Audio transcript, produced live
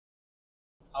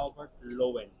Albert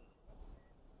Lowen.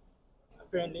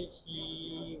 Apparently,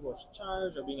 he was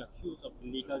charged of being accused of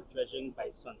illegal dredging by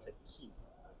Sunset Caye.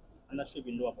 I'm not sure if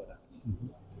you know about that.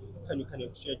 Can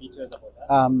you share details about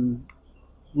that?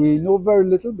 We know very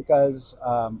little because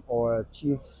our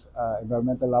chief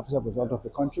environmental officer was out of the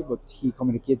country, but he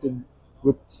communicated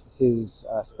with his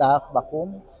staff back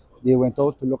home. They went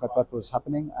out to look at what was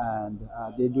happening, and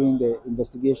they're doing the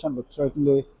investigation. But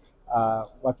certainly,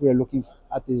 what we are looking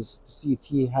at is to see if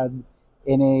he had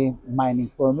any mining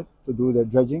permit to do the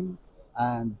dredging,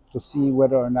 and to see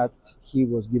whether or not he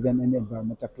was given any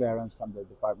environmental clearance from the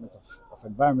Department of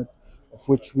Environment, of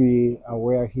which we are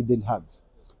aware he didn't have.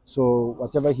 So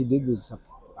whatever he did was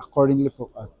accordingly, for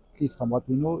at least from what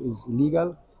we know, is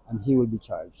illegal, and he will be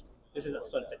charged. This is a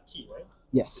Sunset Caye, right? Is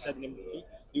Yes. that the name of the key?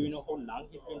 Do you know how long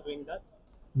he's been doing that?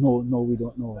 No, no, we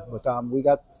don't know. But we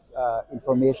got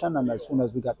information, and as soon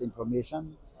as we got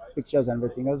information, pictures and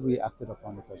everything else, we acted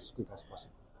upon it as quick as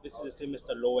possible. This is the same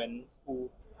Mr. Lowen who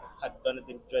had done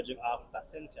the dredging off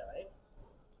Placencia, right?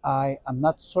 I am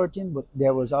not certain, but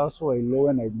there was also a low,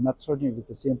 and I'm not certain if it's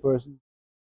the same person.